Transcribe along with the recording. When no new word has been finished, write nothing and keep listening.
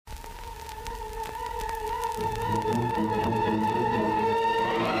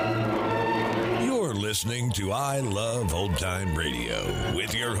listening to I Love Old Time Radio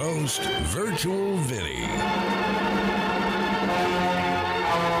with your host, Virtual Vinny.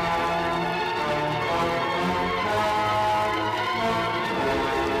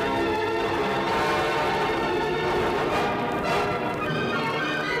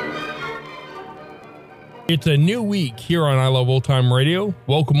 It's a new week here on I Love Old Time Radio.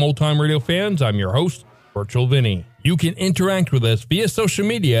 Welcome, Old Time Radio fans. I'm your host, Virtual Vinny. You can interact with us via social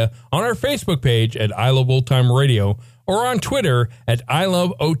media on our Facebook page at I Love Old Time Radio or on Twitter at I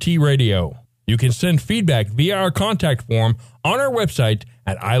Love OT Radio. You can send feedback via our contact form on our website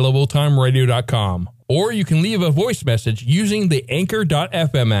at iloveoldtimeradio.com, or you can leave a voice message using the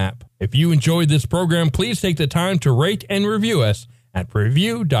Anchor.fm app. If you enjoyed this program, please take the time to rate and review us at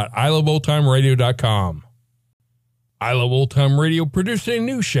review.iloveoldtimeradio.com. I Love Old Time Radio produces a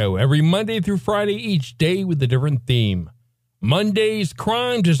new show every Monday through Friday, each day with a different theme. Monday's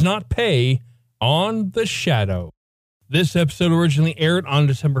Crime Does Not Pay on The Shadow. This episode originally aired on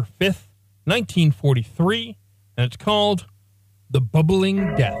December 5th, 1943, and it's called The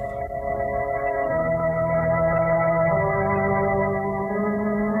Bubbling Death.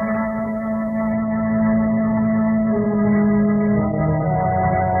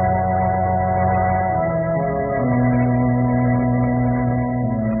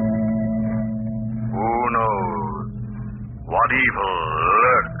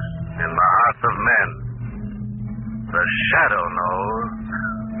 Shadow knows.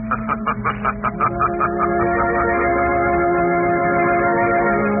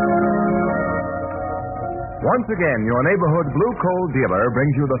 Once again, your neighborhood blue coal dealer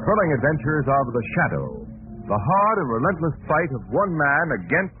brings you the thrilling adventures of The Shadow, the hard and relentless fight of one man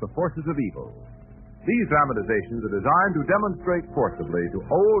against the forces of evil. These dramatizations are designed to demonstrate forcibly to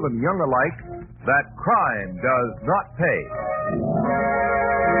old and young alike that crime does not pay.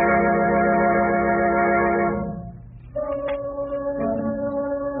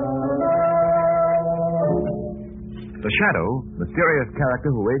 The Shadow, mysterious character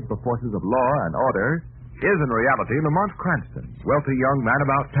who aids the forces of law and order, is in reality Lamont Cranston, wealthy young man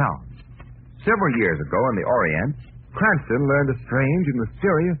about town. Several years ago in the Orient, Cranston learned a strange and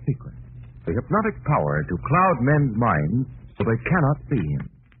mysterious secret, the hypnotic power to cloud men's minds so they cannot see him.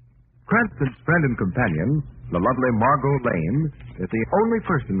 Cranston's friend and companion, the lovely Margot Lane, is the only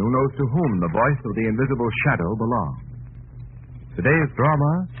person who knows to whom the voice of the invisible Shadow belongs. Today's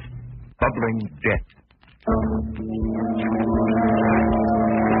drama, Bubbling Death.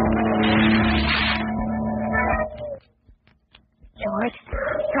 George,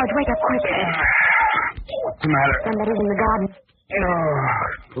 wake up quick. What's the matter? Somebody's in the garden.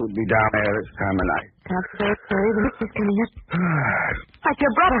 Oh, who'd be down there this time of night? Upstairs, Terry. The mistress coming up. Like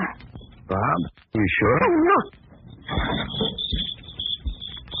your brother. Bob? You sure? Oh, look.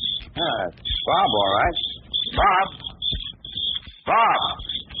 It's Bob, all right. Bob? Bob!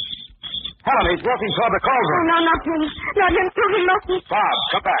 Helen, he's walking toward the cauldron. Oh, no, not him. Not him, too. He mustn't. Bob,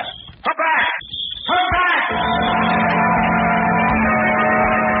 come back. Come back! Come back!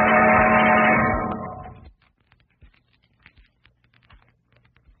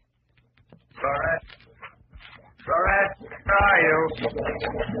 Florette, where are you?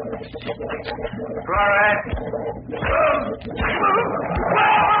 Florette!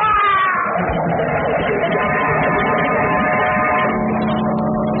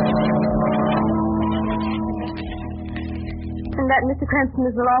 And that, Mr. Cranston,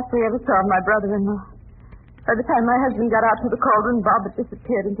 is the last we ever saw of my brother-in-law. By the time my husband got out to the cauldron, Bob had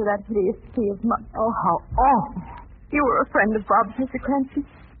disappeared into that hideous sea of mud. Oh, how awful. You were a friend of Bob's, Mr. Cranston.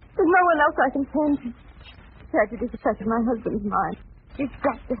 There's no one else I can turn to. Tragedy's affected my husband's mind. You've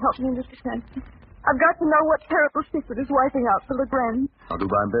got to help me, Mr. Cranston. I've got to know what terrible secret is wiping out the Legrands. I'll do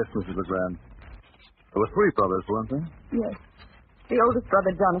my best, Mrs. Legrand. There were 3 brothers, weren't there? Yes. The oldest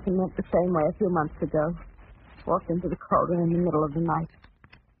brother, Jonathan, went the same way a few months ago. Walked into the cauldron in the middle of the night.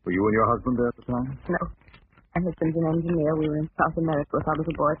 Were you and your husband there at the time? No. My husband's an engineer. We were in South America with our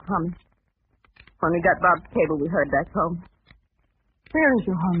little boy, Tommy. When we got Bob's cable, we heard back home. Where is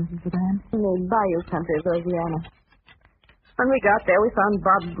your home, Mrs. Legrand? In the bayou country of Louisiana. When we got there, we found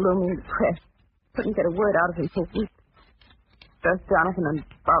Bob gloomy and depressed. Couldn't get a word out of him for weeks. First Jonathan and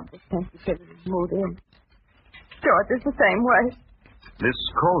Bob were sensitive and moved in. George is the same way. This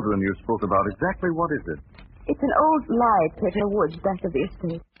cauldron you spoke about, exactly what is it? It's an old lye pit in the woods back of the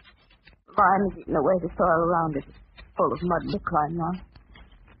estate. The lime has eaten away the soil around it. It's full of mud and climb now.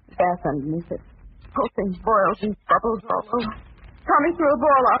 Gas underneath it. The whole thing boils and bubbles all over. Tommy threw a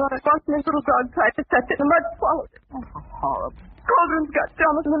ball out on it once, and his little dog tried to fetch it. The mud swallowed it. Oh, how horrible. Cauldron's got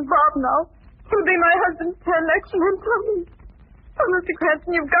Jonathan and Bob now. It'll be my husband's turn next, and then Tommy. Oh, Mr.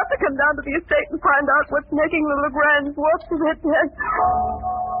 Cranston, you've got to come down to the estate and find out what's making the LeGrands walk to their death.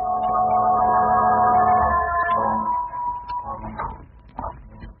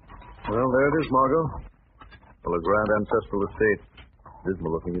 Well, there it is, Margot. The LeGrand ancestral estate.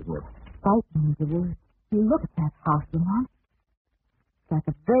 Dismal looking, isn't it? Frightening is the word. You look at that house, Lamont. It's like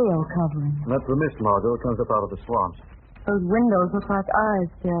a veil covering it. That's the mist, Margot. It comes up out of the swamps. Those windows look like eyes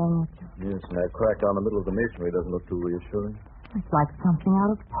staring at you. Yes, and that crack down the middle of the masonry doesn't look too reassuring. It's like something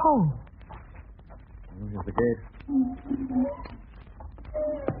out of Poe. Here's the gate.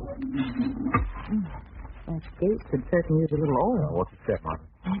 That gate could certainly use a little oil. Now, what's the check, Margot?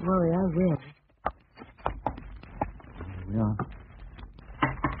 Don't worry, I will. Here we are.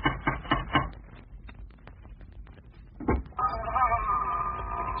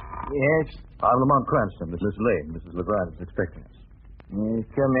 Yes? I'm Lamont Cranston. This is Lane. Mrs. LeGrand is expecting us.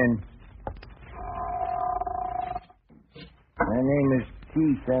 Come in. My name is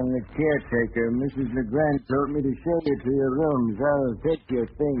Keith. I'm the caretaker. Mrs. LeGrand told me to show you to your rooms. I'll take your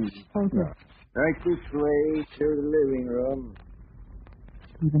things. Thank you. Right this way to the living room.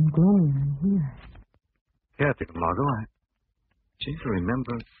 Even gloomier in here. Caretaker, Margot. I seem to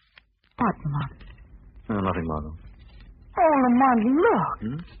remember. What, Lamont? No, nothing, Margot. Oh, Lamont, look.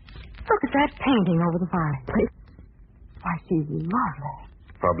 Hmm? Look at that painting over the fireplace. Why, she's lovely.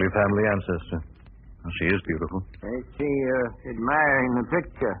 Probably a family ancestor. Well, she is beautiful. I see you're admiring the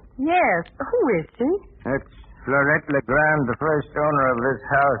picture. Yes. Who is she? That's Florette LeGrand, the first owner of this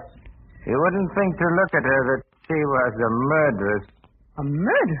house. You wouldn't think to look at her that she was a murderess. A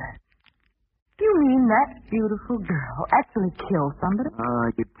murderess? You mean that beautiful girl actually killed somebody? Oh, I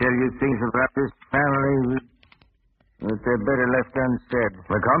could tell you things about this family, but they're better left unsaid.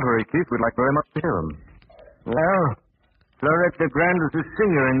 On the contrary, Keith, we'd like very much to hear them. Well, Florette LeGrand was a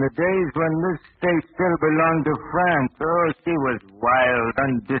singer in the days when this state still belonged to France. Oh, she was wild,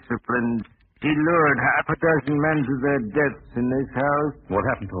 undisciplined. She lured half a dozen men to their deaths in this house. What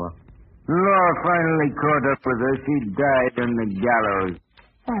happened to her? Law finally caught up with her. She died on the gallows.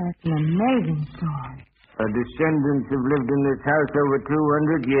 Oh, that's an amazing story. Her descendants have lived in this house over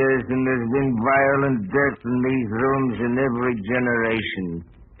 200 years, and there's been violent death in these rooms in every generation.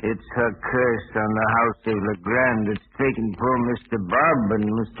 It's her curse on the house of LeGrand that's taken poor Mr. Bob and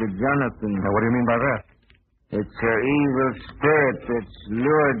Mr. Jonathan. Now, what do you mean by that? It's her evil spirit that's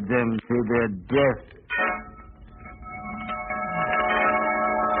lured them to their death.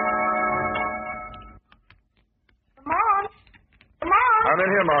 I'm in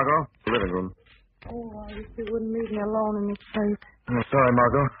here, Margot. The living room. Oh, I wish you wouldn't leave me alone in this place. Oh, sorry,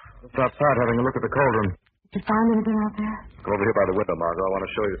 Margot. Just outside having a look at the cauldron. Did you find anything out there? Go over here by the window, Margot. I want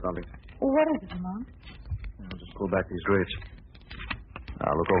to show you something. Well, what is it, Lamont? I'll just pull back these drapes.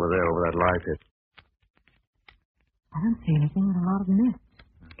 Now, look over there, over that light pit. I don't see anything but a lot of mist.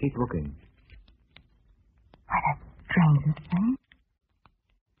 Keep looking. Why, that's the strangest thing.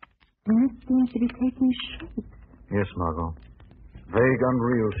 The mist seems to be taking shape. Yes, Margot. Vague,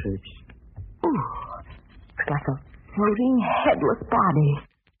 unreal shapes. Ooh, looks like a floating, headless body.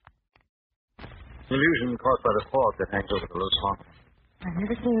 Illusion caused by the fog that hangs over the loose swamp. I've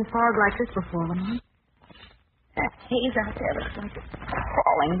never seen a fog like this before, Lamont. That haze out there looks like it's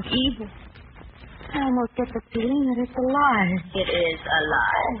crawling with evil. I almost get the feeling that it's alive. It is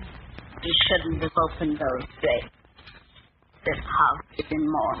alive. You shouldn't have opened those drapes. This house is in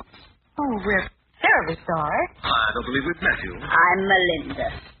mourning. Oh, we're terribly sorry. I don't believe we've met you. I'm Melinda,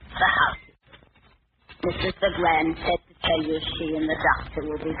 the house. Mrs. LeGrand said to tell you she and the doctor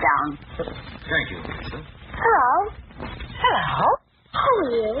will be down soon. Thank you, Lisa. Hello. Hello. Who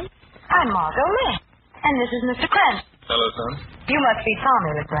are you? I'm Margot Lynn. And this is Mr. Cranston. Hello, son. You must be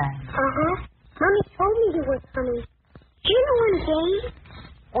Tommy LeGrand. Uh-huh. Mommy told me you were coming. Do you know when game?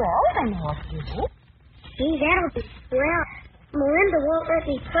 Well, I know a few. See, that'll be swell. Melinda won't let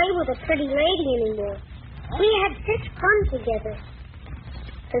me play with a pretty lady anymore. We had such fun together.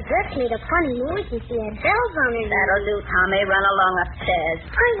 The dress made a funny noise and she had bells on her. That'll do, Tommy. Run along upstairs.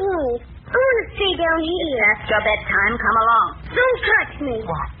 I won't. I want to stay down here. That's your bedtime. Come along. Don't touch me.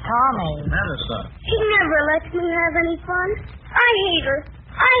 What, Tommy? Manners, son. She never lets me have any fun. I hate her.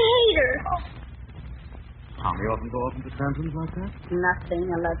 I hate her. Tommy often go off into tantrums like that? Nothing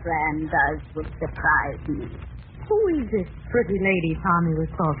a LeGrand does would surprise me. Who is this pretty lady Tommy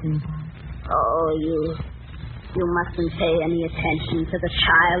was talking about? Oh, you mustn't pay any attention to the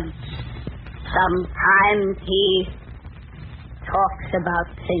child. Sometimes he talks about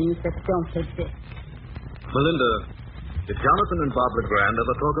things that don't exist. Melinda, did Jonathan and Bob LeGrand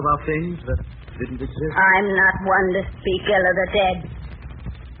ever talk about things that didn't exist? I'm not one to speak ill of the dead.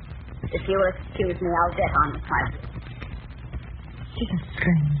 If you'll excuse me, I'll get on with my business. She's a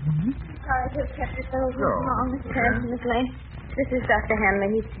strange woman. Sorry to have kept you so long, Miss Cranston, Miss Lane. This is Dr.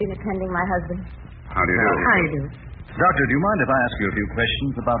 Hanley. He's been attending my husband. How do you do? How do you do? Doctor, do you mind if I ask you a few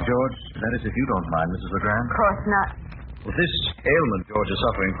questions about George? That is, if you don't mind, Mrs. LeGrand. Of course not. Well, this ailment George is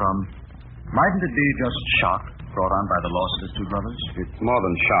suffering from, mightn't it be just shock brought on by the loss of his two brothers? It's more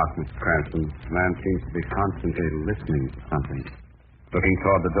than shock, Mr. Cranston. The man seems to be constantly listening to something. Looking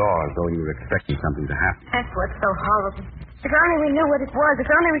toward the door as though he were expecting something to happen. That's what's so horrible. If only we knew what it was. If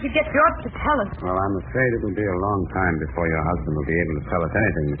only we could get George to tell us. Well, I'm afraid it will be a long time before your husband will be able to tell us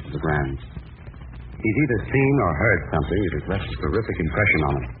anything, Mrs. LeGrand. He's either seen or heard something that has left a terrific impression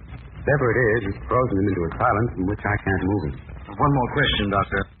on him. Whatever it is, it's frozen him into a silence from which I can't move him. One more question,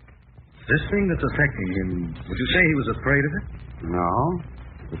 Doctor. This thing that's affecting him, would you say he was afraid of it? No.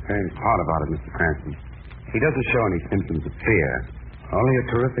 The strange part about it, Mr. Cranston, he doesn't show any symptoms of fear, only a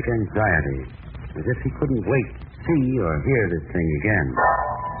terrific anxiety, as if he couldn't wait to see or hear this thing again.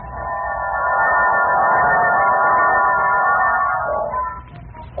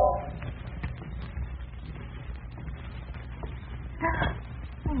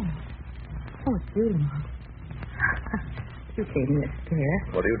 Oh, it's really Margaret. You gave me a scare.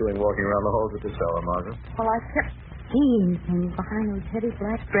 What are you doing walking around the halls of this hour, Margaret? Well, I kept seeing things behind those heavy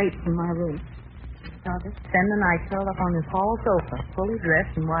black drapes in my room. So I'll just spend the night curled up on this hall sofa, fully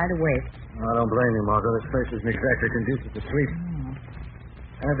dressed and wide awake. I don't blame you, Margaret. This place isn't exactly conducive to sleep.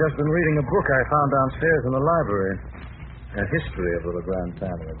 I've just been reading a book I found downstairs in the library. A history of the LeGrand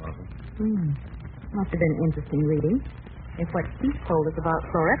family, Margaret. Must have been interesting reading. If what Keith told us about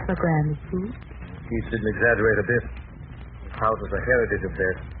Florette LeGrand is true. Keith didn't exaggerate a bit. His house is a heritage of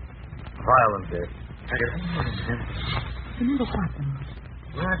death. Violent death. Remember what, then?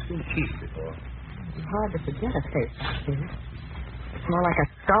 Well, I've seen Keith before. It's hard to forget a face like this. It's more like a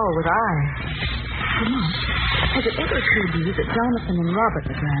skull with eyes. You know, has it ever occurred to you that Jonathan and Robert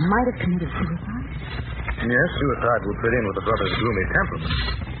LeGrand might have committed suicide? Yes, suicide would fit in with the brothers' gloomy temperament.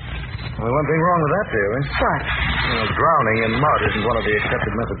 Only one thing wrong with that theory. What? Well, drowning in mud isn't one of the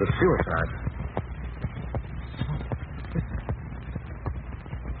accepted methods of suicide.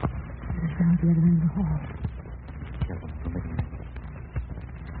 There's down at the other end of the hall.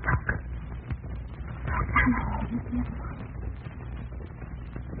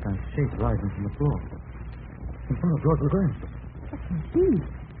 Some shape rising from the floor. In front of George LeGrand.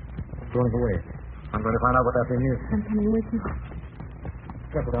 Going away. I'm going to find out what that thing is. I'm coming with you.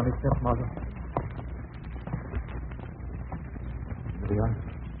 Careful down these steps, Margaret. Here we are.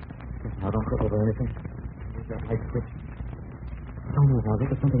 Now, don't trip over anything. Use that light switch. Don't move, Margaret.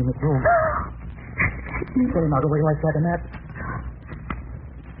 There's something in this room. Sorry, Margaret. Where do I strike a match?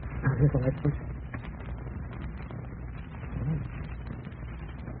 Now, here's the light switch.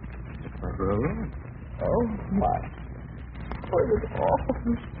 Like we're alone. Oh, my. Oh, it was awful.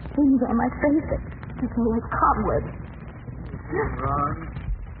 Things on my face that felt like cobwebs.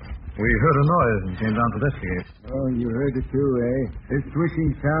 We heard a noise and came down to investigate. Oh, you heard it too, eh? A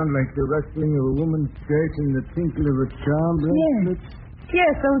swishing sound like the rustling of a woman's skirt and the tinkle of a charm bracelet?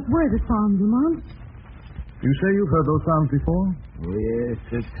 Yes, those were the songs, Mom. You say you've heard those sounds before? Yes,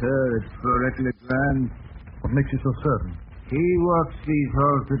 it's her. It's Florette LeGrand. What makes you so certain? He walks these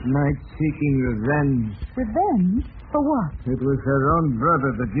halls at night seeking revenge. Revenge? For what? It was her own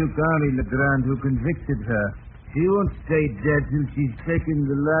brother, the Duke Henri LeGrand, who convicted her. She won't stay dead till she's taken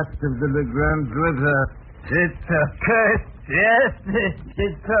the last of the LeGrands with her. It's a curse. Yes,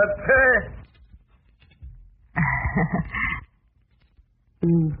 it's a curse. Do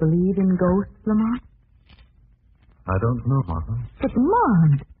you believe in ghosts, Lamont? I don't know, Martha. But,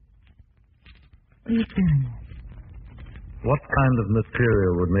 Mom! What are you doing? What kind of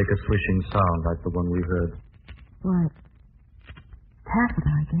material would make a swishing sound like the one we heard? What?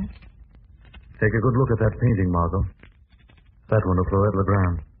 Taffeta, I guess. Take a good look at that painting, Margot. That one of Florette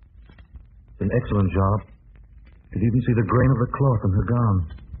LeGrand. It's an excellent job. You can even see the grain of the cloth in her gown.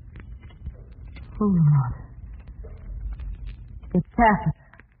 Oh, Lord. It's taffeta.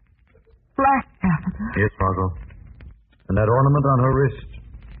 Black taffeta. Yes, Margot. And that ornament on her wrist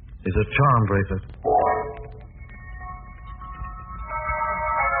is a charm bracelet.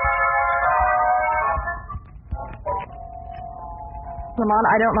 Lamont,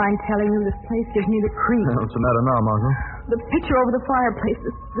 I don't mind telling you this place gives me the creeps. What's the matter now, Margot? The picture over the fireplace,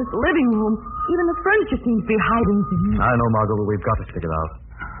 this living room, even the furniture seems to be hiding things. I know, Margot, but we've got to stick it out.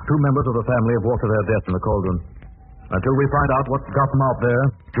 2 members of the family have walked to their death in the cauldron. Until we find out what's got them out there,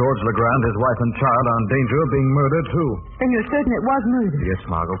 George LeGrand, his wife and child, are in danger of being murdered, too. Then you're certain it was murder? Yes,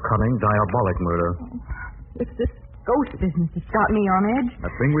 Margot. Cunning, diabolic murder. It's this ghost business that's got me on edge.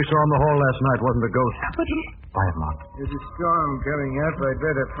 That thing we saw in the hall last night wasn't a ghost. But Quiet, Mark. There's a storm coming up. I'd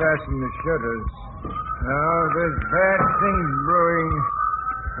better fasten the shutters. Oh, there's bad things brewing.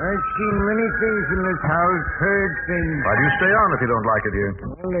 I've seen many things in this house, heard things. Why do you stay on if you don't like it here?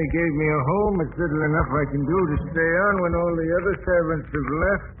 Well, they gave me a home. It's little enough I can do to stay on when all the other servants have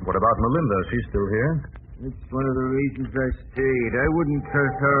left. What about Melinda? She's still here? It's one of the reasons I stayed. I wouldn't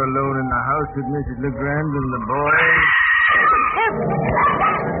trust her alone in the house with Mrs. LeGrand and the boys.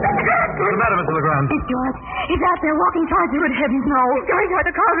 What's the matter, Mr. LeGrand? It's George. He's out there walking towards you. Good heavens, no. He's going toward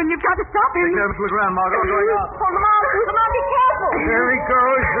the car, and you've got to stop him. Mr. LeGrand, Margot, what's going on? Come on, be careful. There he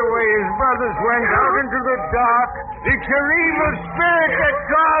goes, the way his brothers went out into the dark. It's your evil spirit that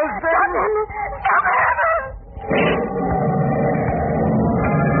calls them. Stop him.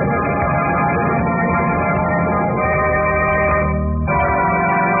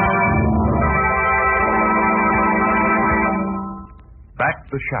 Back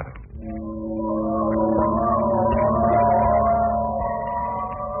the shadow.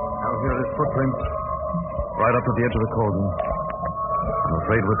 Now here is footprints. Right up to the edge of the cauldron. I'm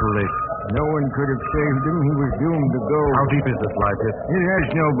afraid we're too late. No one could have saved him. He was doomed to go. How deep is this light pit? It has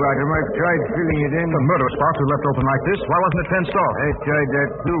no bottom. I've tried filling it in. The murder spots are left open like this. Why wasn't it fenced off? I tried that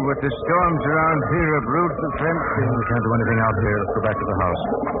too, but the storms around here uproot the fence. We can't do anything out here. Let's go back to the house.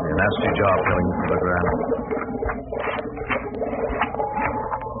 A nasty job killing Mr. LeGrand.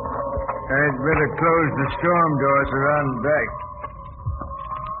 I'd better close the storm doors around back.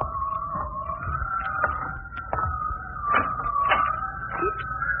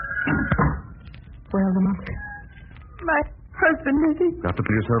 Well, Lamont, my husband, is he? Got to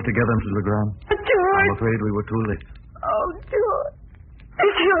pull yourself together, Mrs. LeGrand. George. I'm afraid we were too late. Oh, George.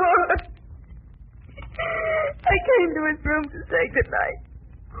 George. I came to his room to say goodnight.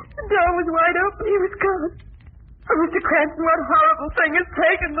 The door was wide open. He was gone. Oh, Mr. Cranston, what horrible thing has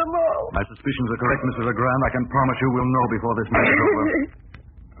taken them all? My suspicions are correct, Mrs. LeGrand. I can promise you we'll know before this night is over.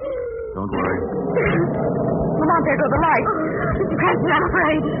 Don't worry. Lamont, there go the lights. Mr. Cranston, I'm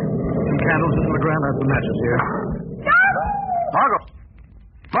afraid. Some candles, Mrs. LeGrand. I have some matches here. Margot!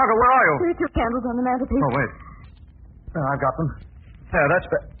 Margot, where are you? There are two candles on the mantelpiece. Oh, wait. There, I've got them. There, that's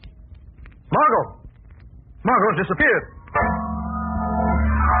better. Margot! Margot's disappeared.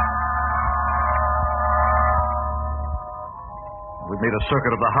 We've made a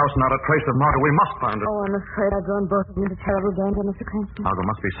circuit of the house, not a trace of Margot. We must find her. Oh, I'm afraid I've drawn both of them into terrible danger, Mr. Cranston. Margot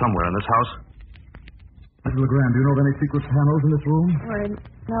must be somewhere in this house. Mrs. LeGrand, do you know of any secret panels in this room?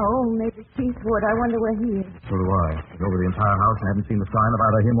 No, maybe Keith would. I wonder where he is. So do I. Been over the entire house and haven't seen a sign of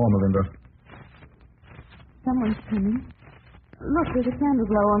either him or Melinda. Someone's coming. Look, there's a candle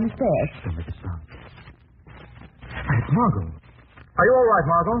glow on the stairs. Don't make a sound. Hey, it's Margot. Are you all right,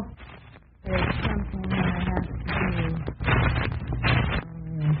 Margot? There's something I have to do.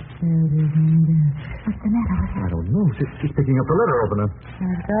 What's the matter with her? I don't know. She's picking up the letter opener.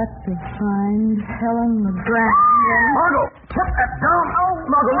 I've got to find Helen LeGrand. Margot! Put that down! Oh,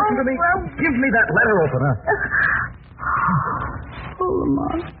 Margot, listen to me. Give me that letter opener. Oh,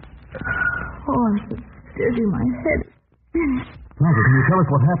 Lamont. Oh, I'm so dizzy. My head. Margot, can you tell us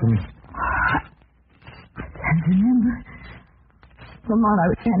what happened? I can't remember. Lamont, I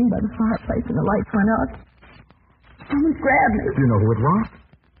was standing by the fireplace and the lights went out. Someone grabbed me. Do you know who it was?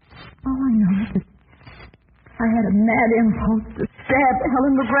 Oh, I know. I had a mad impulse to stab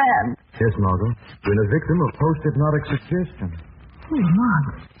Helen LeGrand. Yes, Margot. Been a victim of post-hypnotic suggestion. Oh,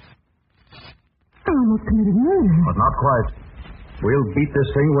 Lamont. I almost committed murder. But not quite. We'll beat this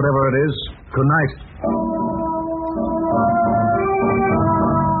thing, whatever it is, tonight.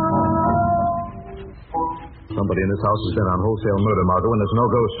 Somebody in this house has been on wholesale murder, Margot, and there's no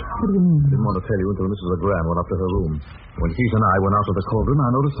ghost. What do you mean? Didn't want to tell you until Mrs. LeGrand went up to her room. When Keith and I went out to the cauldron, I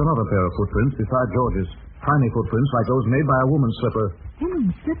noticed another pair of footprints beside George's. Tiny footprints like those made by a woman's slipper.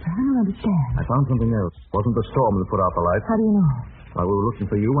 Woman's slipper? I don't understand. I found something else. Wasn't the storm that put out the light. How do you know? While we were looking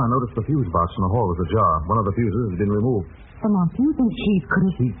for you, I noticed the fuse box in the hall was ajar. One of the fuses has been removed. Lamont, do you think Keith could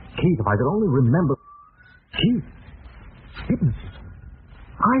have... Keith, if I could only remember... Keith. Hypnosis.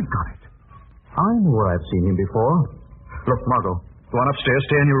 I've got it. I know where I've seen him before. Look, Margot, go on upstairs,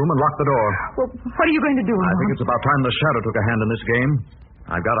 stay in your room, and lock the door. Well, what are you going to do, I Lamont? think it's about time the shadow took a hand in this game.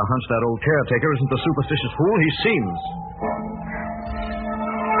 I've got a hunch that old caretaker isn't the superstitious fool he seems.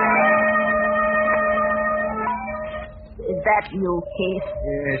 Is that you, Keith?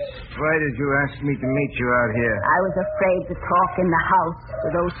 Yes. Why did you ask me to meet you out here? I was afraid to talk in the house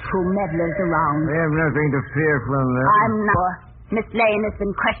with those two meddlers around. We have nothing to fear from them. I'm not. Miss Lane has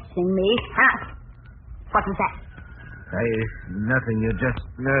been questioning me. Huh? What was that? Nothing. You're just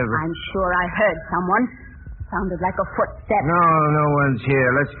nervous. I'm sure I heard someone. Sounded like a footstep. No one's here.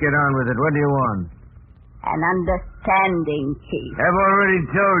 Let's get on with it. What do you want? An understanding, Keith. I've already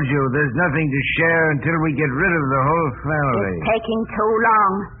told you there's nothing to share until we get rid of the whole family. It's taking too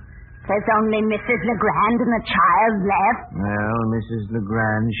long. There's only Mrs. Legrand and the child left. Well, Mrs.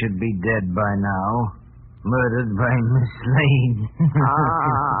 Legrand should be dead by now. Murdered by Miss Lane.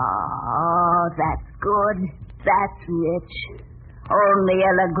 Oh, that's good. That's rich. Only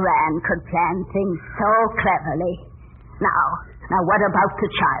a Legrand could plan things so cleverly. Now, what about the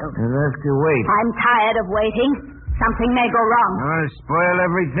child? You'll have to wait. I'm tired of waiting. Something may go wrong. You want to spoil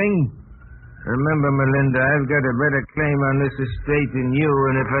everything? Remember, Melinda, I've got a better claim on this estate than you,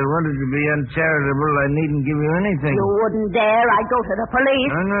 and if I wanted to be uncharitable, I needn't give you anything. You wouldn't dare. I'd go to the police.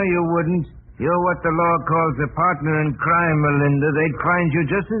 No, you wouldn't. You're what the law calls a partner in crime, Melinda. They'd find you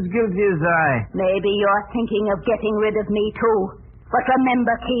just as guilty as I. Maybe you're thinking of getting rid of me, too. But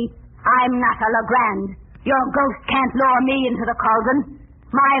remember, Keith, I'm not a Legrand. Your ghost can't lure me into the cauldron.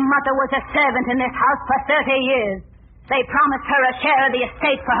 My mother was a servant in this house for 30 years. They promised her a share of the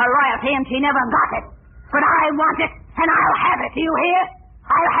estate for her royalty, and she never got it. But I want it, and I'll have it. Do you hear?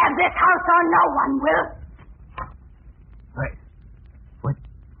 I'll have this house or no one will. Wait. What?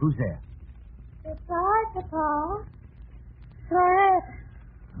 Who's there? Goodbye, Papa. Florette.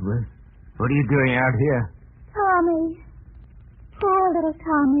 What are you doing out here? Tommy. Poor little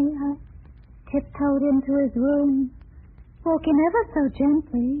Tommy. I tiptoed into his room, spoke him ever so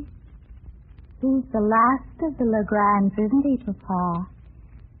gently. He's the last of the Legrands, isn't he, Papa?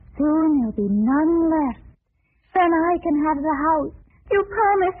 Soon there'll be none left. Then I can have the house. You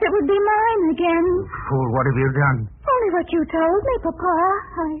promised it would be mine again. Fool, what have you done? Only what you told me, Papa.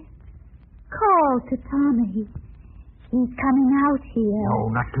 I called to Tommy. He's coming out here. No,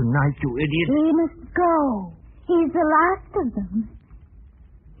 not tonight, you idiot. He must go. He's the last of them.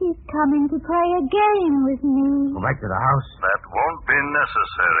 He's coming to play a game with me. Go back to the house. That won't be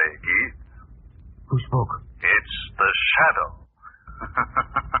necessary, Keith. Who spoke? It's the shadow.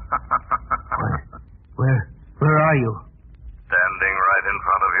 Where are you? Standing right in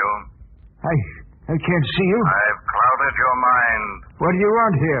front of you. I can't see you. I've clouded your mind. What do you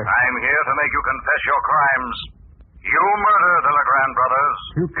want here? I'm here to make you confess your crimes. You murdered the Legrand brothers.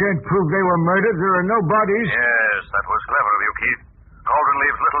 You can't prove they were murdered. There are no bodies. Yes, that was clever of you, Keith. Cauldron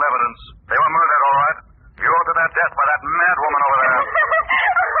leaves little evidence. They were murdered, all right. Lured to that death by that mad woman over there.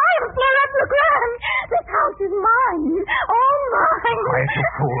 I'm Florette Legrand. This house is mine. All mine. Quiet, you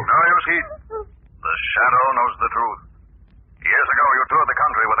fool. No use, Keith. The shadow knows the truth. Years ago, you toured the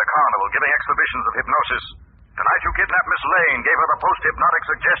country with a carnival, giving exhibitions of hypnosis. Tonight, you kidnapped Miss Lane, gave her the post-hypnotic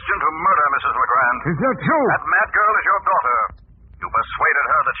suggestion to murder Mrs. Legrand. Is that true? That mad girl is your daughter. You persuaded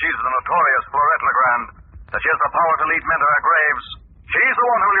her that she's the notorious Florette Legrand, that she has the power to lead men to her graves. She's the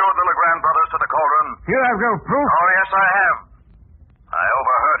one who lured the Legrand brothers to the cauldron. You have no proof? Oh, yes, I have. I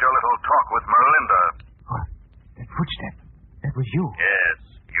overheard your little talk with Melinda. What? That footstep. That was you. Yes.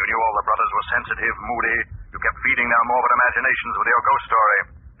 You knew all the brothers were sensitive, moody. You kept feeding their morbid imaginations with your ghost story.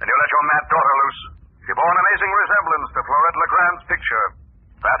 And you let your mad daughter loose. She bore an amazing resemblance to Florette Legrand's picture.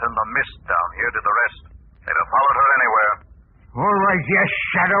 That and the mist down here did the rest. They'd have followed her anywhere. All right, yes,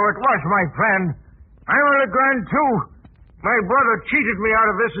 Shadow, it was my plan. I'm a Legrand, too. My brother cheated me out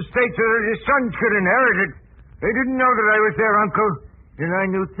of this estate so that his sons could inherit it. They didn't know that I was their uncle. And I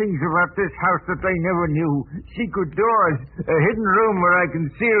knew things about this house that they never knew. Secret doors, a hidden room where I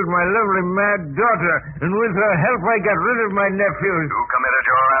concealed my lovely mad daughter. And with her help, I got rid of my nephews. You committed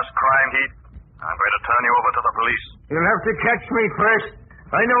your last crime, Heath. I'm going to turn you over to the police. You'll have to catch me first.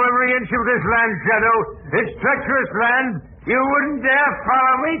 I know every inch of this land, Shadow. It's treacherous land. You wouldn't dare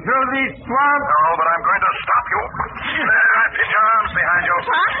follow me through these swamps. No, but I'm going to stop you. Put your arms behind you.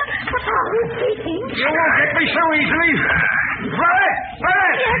 Papa, who's speaking? You won't get me so easily. Florette!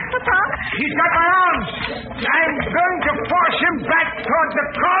 Florette! Yes, Papa. He's got my arms. I'm going to force him back toward the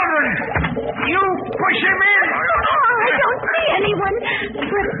cauldron. You push him in. Oh, I don't see anyone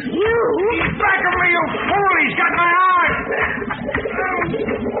but you. He's back of me, you fool. He's got my arm.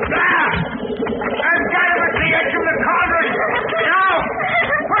 There. I've got him at the edge of the cauldron. Now,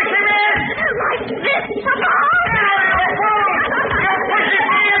 push him in. Like this, Papa. Now, you fool. You're pushing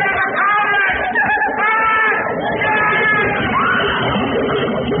me into the cauldron.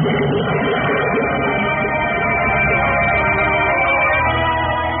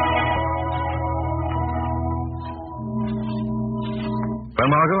 Well,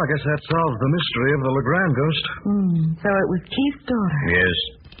 Margot, I guess that solves the mystery of the Legrand ghost. So it was Keith's daughter. Yes.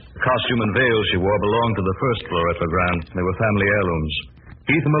 The costume and veil she wore belonged to the first Florette Legrand. They were family heirlooms.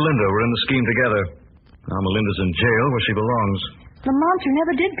 Keith and Melinda were in the scheme together. Now Melinda's in jail where she belongs. Lamont, you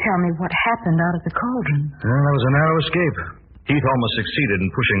never did tell me what happened out of the cauldron. Well, that was a narrow escape. Keith almost succeeded in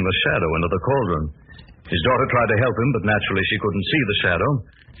pushing the shadow into the cauldron. His daughter tried to help him, but naturally she couldn't see the shadow.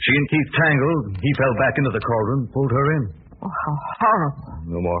 She and Keith tangled. He fell back into the cauldron, pulled her in. Oh, how horrible.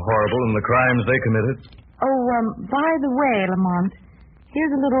 No more horrible than the crimes they committed. Oh, by the way, Lamont,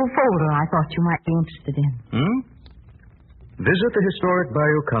 here's a little folder I thought you might be interested in. Visit the historic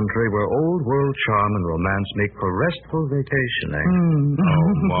bayou country where old world charm and romance make for restful vacationing.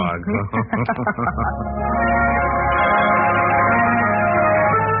 Oh, Mark.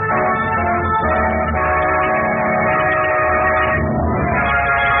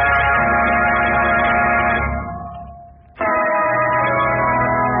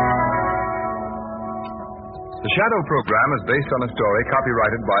 The Shadow program is based on a story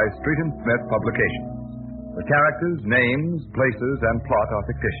copyrighted by Street and Smith Publications. The characters, names, places, and plot are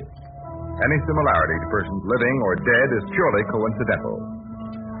fictitious. Any similarity to persons living or dead is purely coincidental.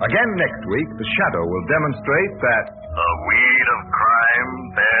 Again next week, The Shadow will demonstrate that The weed of crime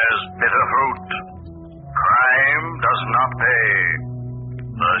bears bitter fruit. Crime does not pay.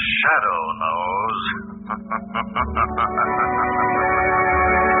 The shadow knows.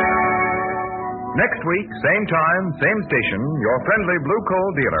 next week, same time, same station, your friendly blue coal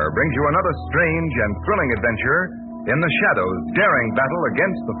dealer brings you another strange and thrilling adventure in the Shadow's daring battle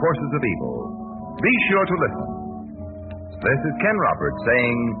against the forces of evil. Be sure to listen. This is Ken Roberts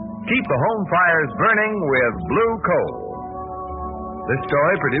saying, keep the home fires burning with blue coal. This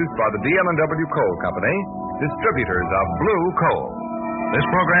story produced by the DL&W Coal Company, distributors of blue coal. This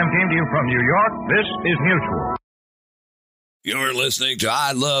program came to you from New York. This is Mutual. You're listening to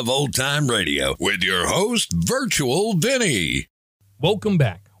I Love Old Time Radio with your host, Virtual Vinny. Welcome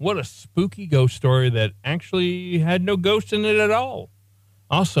back. What a spooky ghost story that actually had no ghost in it at all.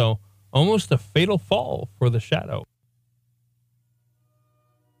 Also, almost a fatal fall for the shadow.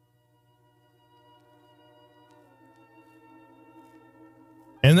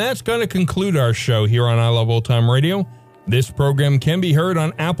 And that's going to conclude our show here on I Love Old Time Radio. This program can be heard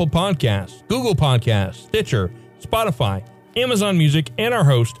on Apple Podcasts, Google Podcasts, Stitcher, Spotify, Amazon Music, and our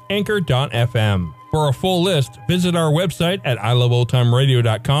host, Anchor.fm. For a full list, visit our website at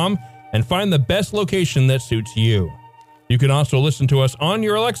iloveoldtimeradio.com and find the best location that suits you. You can also listen to us on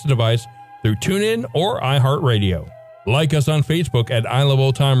your Alexa device through TuneIn or iHeartRadio. Like us on Facebook at I Love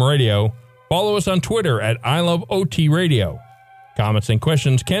Old Time Radio. Follow us on Twitter at I Love OT Radio. Comments and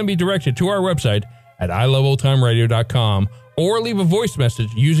questions can be directed to our website at iloveoldtimeradio.com or leave a voice message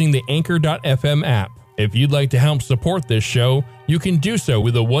using the Anchor.fm app. If you'd like to help support this show, you can do so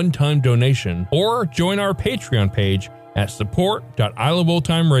with a one-time donation or join our Patreon page at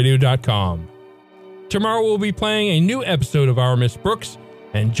support.iloveoldtimeradio.com. Tomorrow we'll be playing a new episode of Our Miss Brooks,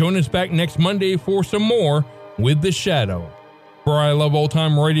 and join us back next Monday for some more with The Shadow. For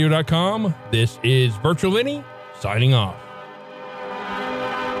iloveoldtimeradio.com, this is Virtual Vinny, signing off.